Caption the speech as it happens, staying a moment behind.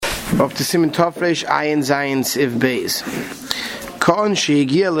Of the Siman Tafresh Ayin Zayin Siv Beis. Kohen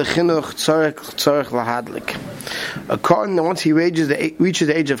shehigia lechinuch tzorech lahadlik. A kohen, once he reaches the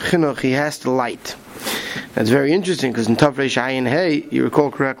age of chinuch, he has to light. That's very interesting because in Tafresh Ayin Hey, you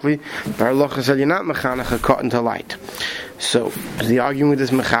recall correctly, the halacha said you're not mechanech a kohen to light. So is the argument with this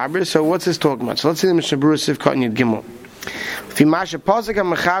mechaber? So what's this talking about? So let's see the Mishnah Berurah Siv Kohen Yud Gimel. According to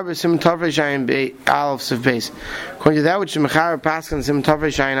that which the Mechaber passes on Sim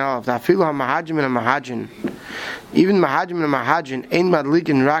Tafresh Ayin Aleph, that filu ha-mahajim and ha-mahajin, even mahajim and mahajin, ein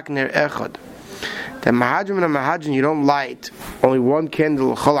madlikin rak ner echad. The mahajim and mahajin, you don't light only one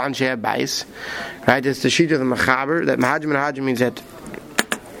candle chol anshe habayis, right? It's the sheet of the Mechaber. That mahajim and mahajin means that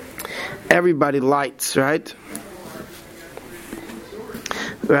everybody lights, right?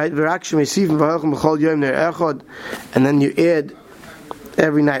 Right, and then you add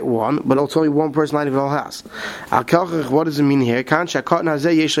every night one, but it's only one person lighting the whole house. What does it mean here? I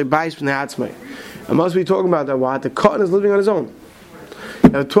must be talking about that. What the cotton is living on his own. You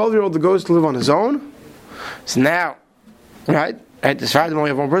have a 12-year-old that goes to live on his own. So now, right? As far as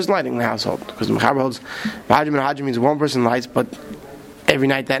only have one person lighting in the household, because the Mechaber holds Hajim means one person lights, but every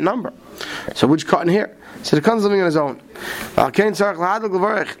night that number. So which cotton here? So the cotton's living on his own.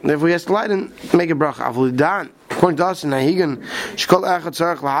 Therefore he has to light and make a bracha. According to us in Nahigan,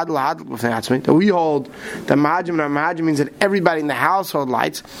 we hold that mahajim means that everybody in the household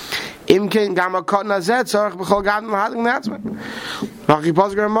lights.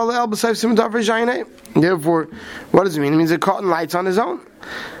 Therefore, what does it mean? It means that cotton lights on his own.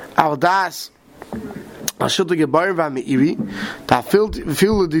 Which is brought in the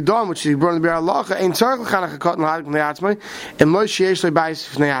Biur Halacha, ain't tzarich l'chanech a cotton l'hadik l'ne'atzmai, and lo sheyesh le'bayis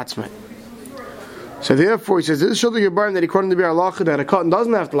v'ne'atzmai. So therefore, he says this shulti gebarim that according to the Biur Halacha that a cotton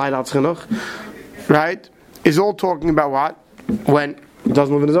doesn't have to light out chinuch, right? Is all talking about what? When he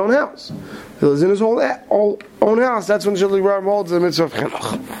doesn't live in his own house. He lives in his own house. That's when shulti gebarim holds the mitzvah of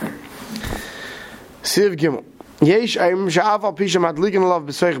chinuch. Siv Gimel. Yesh ayim sha'af al pisha madlikin alav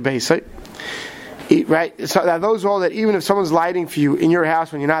b'seich beisai. Right, so that those all that even if someone's lighting for you in your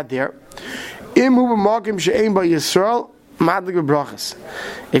house when you're not there, if you're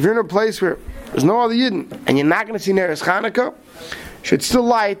in a place where there's no other Yidden and you're not going to see Neres Chanukah, you should still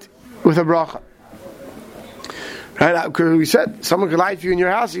light with a bracha. Right, because we said someone could light for you in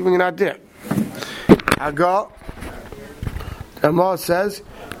your house even when you're not there. Agal, Amar says,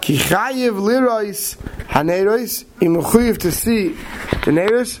 Ki chayiv lirois hanerois imuchuyiv to see the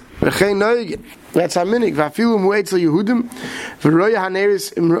neros v'chein noigin. That's a minig. Vafilu muetzel Yehudim, v'roya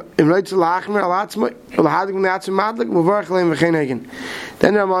haneris imroitzel lachmer alatzmai, v'lahadik m'neatzim madlik, v'varach leim v'chein noigin.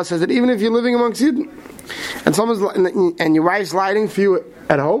 Then Ramah says that even if you're living amongst Yidden, and your wife's lighting for you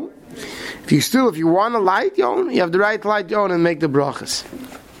at home, if you want to light your own, you have the right to light your own and make the brachas.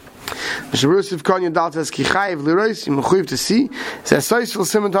 Mishabrusiv Kohen Yudal says Kichayiv Lirois Yimuchuyiv to see. Says Soisful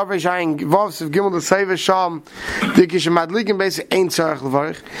Siman Tafresh Ayin Vavsiv Gimel L'Seiva Sham Dikish Madlikin Basic Ain't Tzarech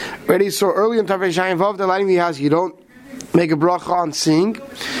L'Varich. Already saw early in Tafresh Ayin Vav they're lighting the house. You don't make a bracha on seeing.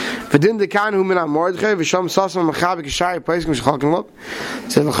 V'din Dekan Hu Min HaMordechai V'Sham Sasam Mechaber Kishari Paiskim Shechalkin Lop.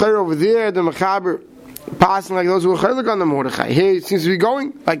 Says L'Chayr over there the Mechaber passing like those who are chaylik on the Mordechai. Here it seems to be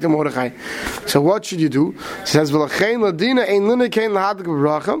going like the Mordechai. So what should you do? It says, one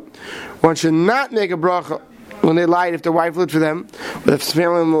should not make a bracha when they light if their wife lit for them, but if the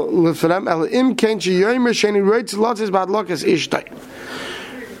family lit for them.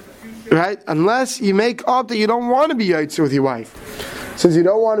 Right? Unless you make up that you don't want to be yaitzer with your wife. Since you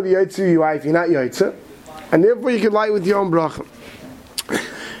don't want to be yaitzer with your wife, you're not yaitzer, and therefore you can light with your own bracha.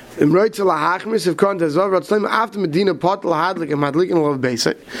 After Medina pot lahadlik and madlik and love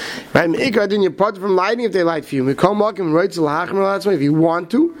basic. Right? Then you pot from lighting if they light for you. If you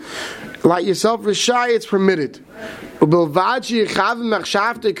want to light yourself for shy, it's permitted. As long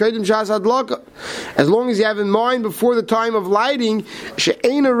as you have in mind before the time of lighting, you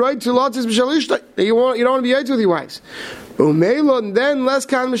don't want to be out with your wives. And then less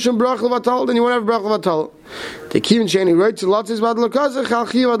kan mishum bracha levatal, then you won't have bracha levatal. The kivin sheni right to lots is bad lakaza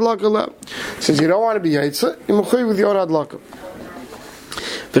chalchi adlaka. Since you don't want to be yaitza, you mechuyev with your adlaka.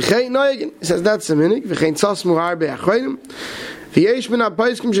 V'chein noyegin says that's the minig. V'chein tzas muhar be'achreinim. V'yesh min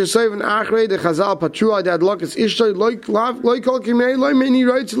ha'paiskim shesayv and achrei the chazal patrua the adlakas ishtay loy kol kimei loy many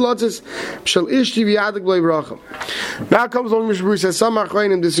right to lots is shall ishti v'yadik loy bracha. Now comes along Mishnah Berurah says some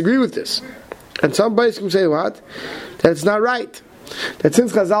achreinim disagree with this, and some paiskim say what? That it's not right. That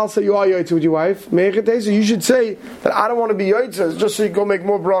since Chazal say you are yoytze with your wife, you should say that I don't want to be yoytze just so you go make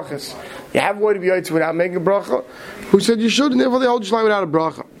more brachas. You have a way to be yoytze without making a bracha. Who said you should? And therefore they hold Shlomo without a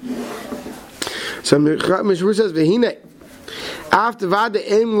bracha. So Mishnah Berurah says, V'hine After vad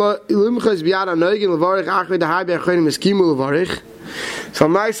the aim limchas biyad anoigin levarich achri the high be'achonim eskimu levarich. So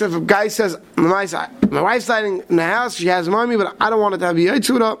myself, if a guy says, my wife's lighting in the house, she has money, but I don't want it to have a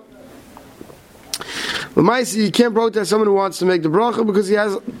yaitzuda. But you can't protest someone who wants to make the bracha because he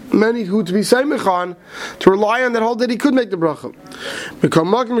has many who to be seimich on to rely on that whole that he could make the bracha. Because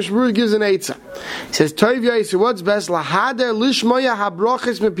Malkim Mishmur gives an eitzah. He says, Toiv Yaisu, what's best? Lahader lishmoya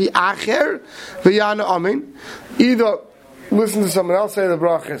habrachis mepi acher v'yana amen. Either listen to someone else say the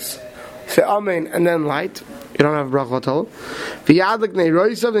brachas, say amen, and then light. You don't have a bracha at all. V'yadlik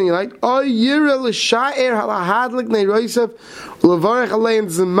neiroisav, then you light. O yira l'sha'er halahadlik neiroisav l'varech alein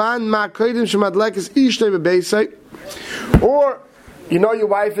zman ma koidim shemadlekes ishtei bebeisai. Or, you know your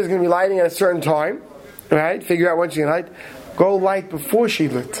wife is going to be lighting at a certain time, right? Figure out when she's going to light. Go light before she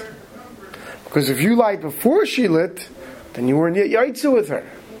lit. Because if you light before she lit, then you weren't yet yaitzu with her.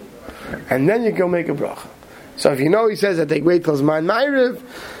 And then you go make a bracha. So if you know he says that they wait till Zman Ma'ariv,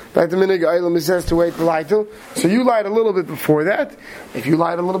 like the Minig Eilam, he says to wait to light till. So you light a little bit before that. If you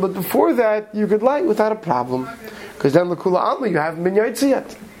light a little bit before that, you could light without a problem. Because then L'Kula Alma, you haven't been yaitzu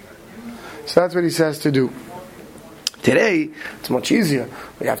yet. So that's what he says to do. Today, it's much easier.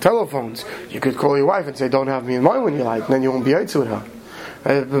 We have telephones. You could call your wife and say, don't have me in mind when you light, and then you won't be yaitzu with her.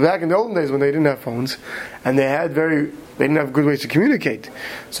 But back in the olden days when they didn't have phones, and they didn't have good ways to communicate.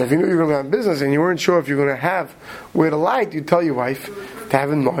 So if you knew you were going to have business and you weren't sure if you're going to have where to light, you'd tell your wife to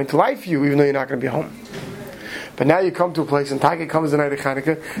have in mind to light for you, even though you're not going to be home. But now you come to a place, and Taka comes the night of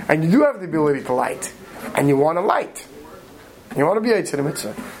Chanukah, and you do have the ability to light, and you want to light. You want to be yaitzu the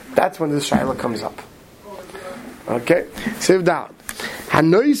mitzvah. That's when this shaila comes up. Okay? Save down.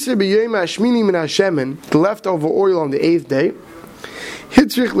 Hanoise b'yom hashmini min hashemen, the leftover oil on the 8th day,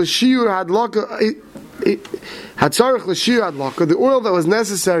 hitzrich l'shiur hadlaka, hatzarich l'shiur hadlaka, the oil that was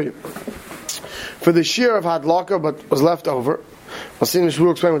necessary for the shear of hadlaka but was left over. I'll see Mishmur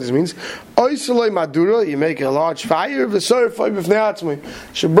will explain what this means. Oisoloi madura, you make a large fire,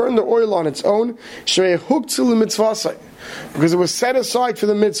 should burn the oil on its own, because it was set aside for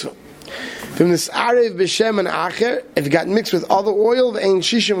the mitzvah. From this arev b'shem and acher, if it got mixed with other oil, the ain't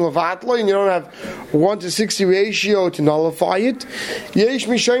shishim levatlo, and you don't have 1:60 ratio to nullify it. Yesh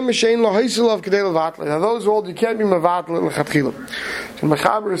mishayin mishayin lahaisulav kadei levatlo. Now those oil you can't be mevatlo lechatchila. So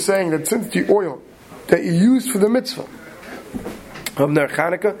Mechaber is saying that since the oil that you use for the mitzvah of Ner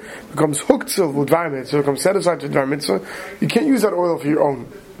Chanukah becomes huktzil with dvar mitzvah, becomes set aside to dvar mitzvah, you can't use that oil for your own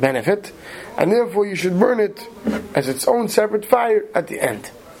benefit, and therefore you should burn it as its own separate fire at the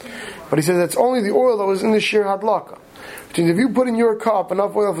end. But he says that's only the oil that was in the shir hadlaka. Which means if you put in your cup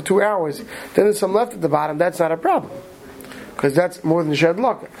enough oil for 2 hours, then there's some left at the bottom, that's not a problem. Because that's more than the shir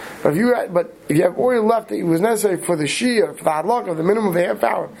hadlaka. But if you have oil left that was necessary for the shir, for the hadlaka, the minimum of a half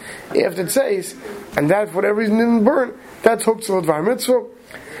hour, after it says, and that for whatever reason didn't burn, that's huktzil dvar mitzvah, you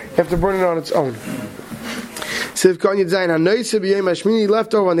have to burn it on its own. Left over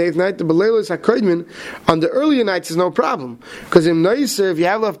on the 8th night, the Beleilos HaKoidmin, on the earlier nights is no problem. Because in Noiser, if you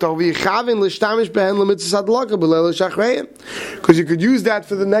have left over, because you could use that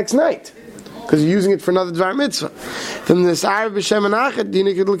for the next night. Because you're using it for another Dvar Mitzvah. Then the Sa'ar B'Shem and Achet,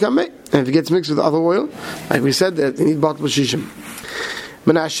 and if it gets mixed with other oil, like we said, that you need Batal B'Shishim.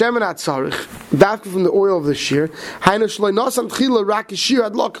 Min Hashem and Atzarich, dafka from the oil of the shear. Hainu shloi nosan tchila rak shear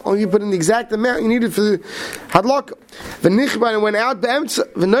hadlok. Only you put in the exact amount you needed for the hadlok. V'nichban went out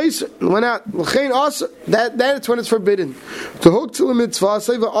be'emtza. V'nois went out. L'chein asa. That's when it's forbidden. To hook to the mitzvah,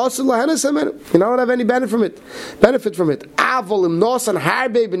 say v'asa lahenes amenu. You don't have any benefit from it. Avol im nosan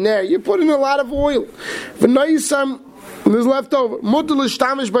harbe b'ner. You put in a lot of oil. V'noisam. And there's left over. You could use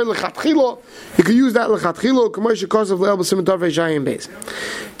that lechatchilo. Commercial cost of le'el b'sim t'arvei shayim base.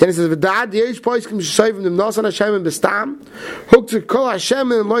 Then it says v'dad yesh poiskim shayvim dem nasan Hashem and bestam hook to kol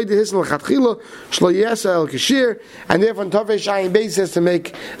Hashem and loy dehisn lechatchilo shlo yesa el kashir, and therefore t'arvei shayim base says to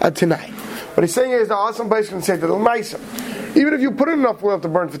make a tonight. What he's saying is the awesome place can say to the l'maisa. Even if you put enough oil to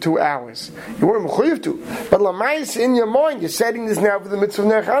burn for 2 hours, you weren't mechuyev to. But l'maisa in your mind, you're setting this now for the mitzvah of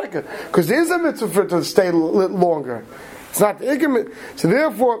Ner Chanukah, because there is a mitzvah for it to stay longer. It's not the ikkim. So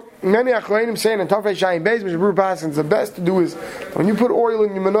therefore, many achronim saying in Tafei Shayim Beis, Mishmur Paskin, the best to do is when you put oil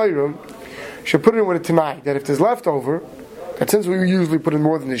in your menorah, you should put it in with it tonight. That if there's leftover, that since we usually put in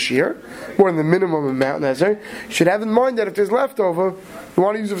more than this year, more than the minimum amount necessary, you should have in mind that if there's leftover, you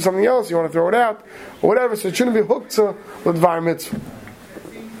want to use it for something else, you want to throw it out, or whatever. So it shouldn't be hooked to with dvar mitzvah.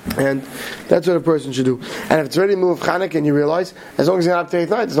 And that's what a person should do. And if it's already middle of Chanukah and you realize, as long as you're not up to 8th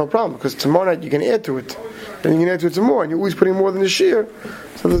night, there's no problem. Because tomorrow night you can add to it. Then you can add to it some more. And you're always putting more than the shear.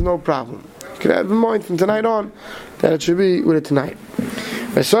 So there's no problem. You can have in mind from tonight on that it should be with it tonight.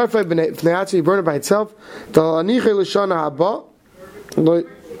 If you burn it by itself,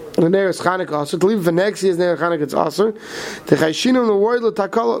 The Ner is Chanukah also. To leave it for next year's Ner Chanukah, it's also. The Chayshinum, the word, the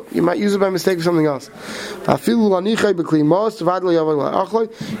Takala, you might use it by mistake for something else.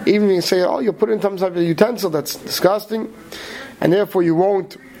 Even if you say, oh, you put it in some type of utensil, that's disgusting, and therefore you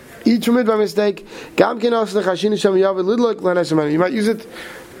won't eat from it by mistake. You might use it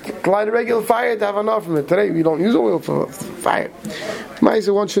to light a regular fire to have enough from it. Today, we don't use oil for fire.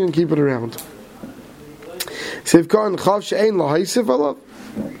 One shouldn't keep it around.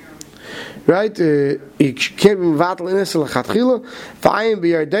 Right? You can't be vatal in this lechatchila. V'ayim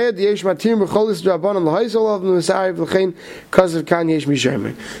b'yardei diyesh matir b'cholis drabanan l'haisol of l'misari v'lechein because of kan yesh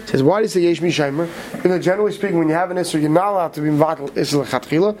mishamer. Says, why do you say yesh mishamer? Generally speaking, when you have an issur, you're not allowed to be vatal is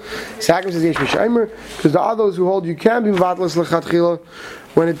lechatchila. Sagam says yesh mishamer because there are those who hold you can be vatal is lechatchila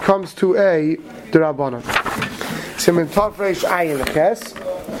when it comes to a drabanan. Simen tov reish ayin ches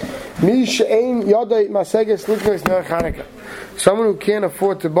mi she'ein yodei maseges liknos ner Chanukah. Someone who can't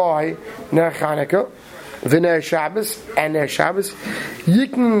afford to buy Ner Chanukah, V'ner Shabbos, and Ner Shabbos,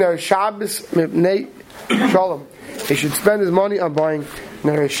 Yikn Ner Shabbos Mipnei Shalom. He should spend his money on buying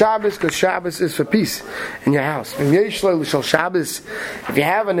Ner Shabbos, because Shabbos is for peace in your house. If you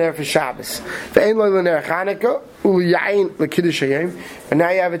have a Ner for Shabbos, and now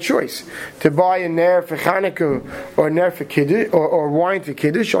you have a choice to buy a Ner for Chanukah or a Ner for Kiddush, or wine for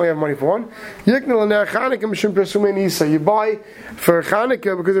Kiddush. You only have money for one. You buy for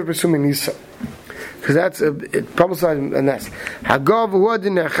Chanukah because of Pesumei Nisa, because that's it publicizes a nest.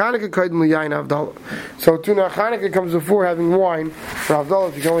 So to Ner Chanukah comes before having wine for Havdalah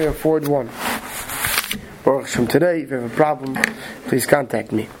if you can only afford one. Or from today, if you have a problem, please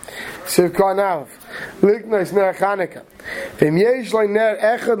contact me. Sivkar Nav, Liknos Ner Chanukah. V'im yesh lo ner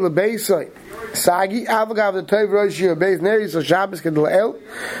echad lebeisai. Sagi avagav the tov rosh beis ner yisrael Shabbos kedel el.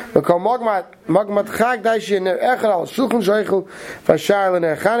 V'kol magmat chag daishi ner echad al shulchan shoichel v'ashar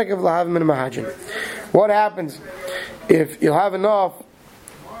ner Chanukah v'lahavim min mahajin. What happens if you'll have enough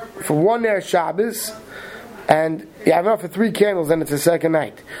for one ner Shabbos and you have enough for 3 candles, then it's the second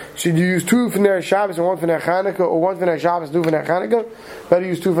night? Should you use 2 for Ner Shabbos and 1 for Ner Chanukah, or 1 for Ner Shabbos and 2 for Ner Chanukah? Better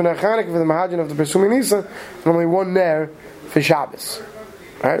use 2 for Ner Chanukah for the Mahajin of the Pesumei Nisa, and only 1 Ner for Shabbos,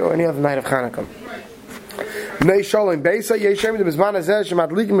 right? Or any other night of Chanukah.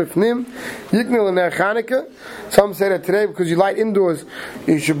 Some say that today, because you light indoors,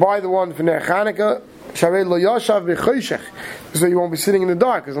 you should buy the one for Ner Chanukah, so you won't be sitting in the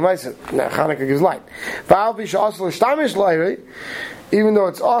dark, because Chanukah gives light. Even though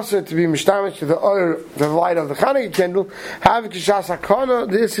it's also to be mishtamish to the light of the Chanukah candle,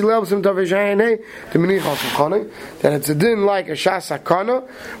 that it's a din like a shas hakana,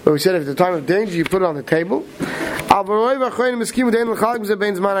 where we said at the time of danger you put it on the table. But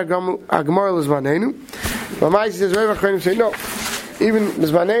says, say no. Even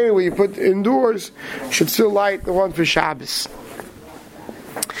Mizmanei, where you put indoors, should still light the one for Shabbos.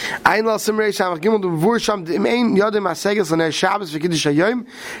 Ein la simrei shamach gimel du vursham im ein yodem aseges on Shabbos for Kiddush Hayom,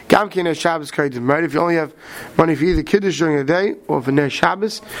 gam ken Shabbos kaidim. Right? If you only have money for either Kiddush during the day or for Ner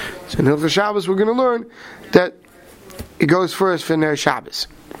Shabbos, so in Hilchos Shabbos we're going to learn that it goes first for Ner Shabbos.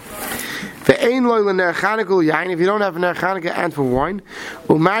 If you don't have a Ner Chanukah and for wine,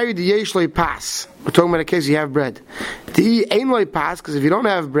 we'll marry the yesh loy pas. We're talking about a case you have bread. The ein loy pas, because if you don't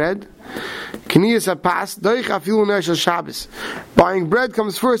have bread, Keniyas a pas, doich afilu ner shel Shabbos. Buying bread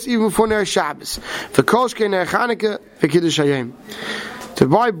comes first even for Ner Shabbos. For koshke Ner Chanukah, for Kiddush Hayom. To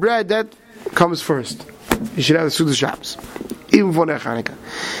buy bread, that comes first. You should have the Sudas Shabbos, even for Ner Chanukah.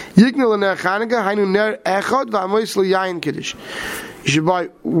 Yiknel Ner Chanukah, hainu ner echad, v'amois lo yayin Kiddush. You should buy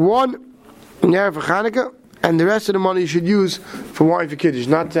 1 Ner for Chanukah, and the rest of the money you should use for wine for Kiddush,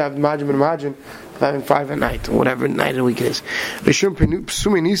 not to have Majim and Majin, having 5 at night, or whatever night of the week it is. V'shum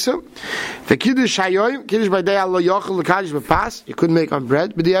Pesumei Nisa, the Kiddush Hayoyim, Kiddush by day Allah Yochel l'Kaddish b'pas, you couldn't make on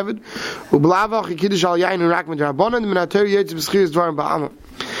bread, but the Evid, u'b'lavach Kiddush al Yain and Rakman D'Rabbanan, Minater Yetz b'schiris Dvarim ba'amal.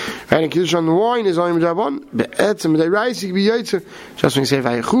 Right, and Kiddush on the wine is only D'Rabbanan, be'etzem b'day Reis, you can be Yetz, just when you say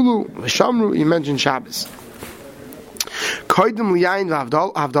Vayechulu, V'shamru, you mention Shabbos. Koidim liyayin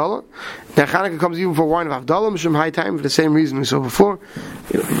v'havdalah. Ner Chanukah comes even for wine of Havdalah, Mishum high time, for the same reason we saw before.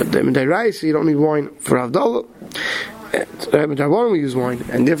 But they rice, so you don't need wine for Havdalah. We use wine,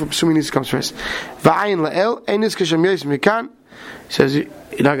 and therefore Pesumei Nisa comes first. V'ayin la'el, einis kashem yos mikan. Says you're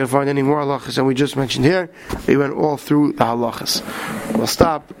not going to find any more halachas than we just mentioned here. We went all through the halachas. We'll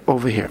stop over here.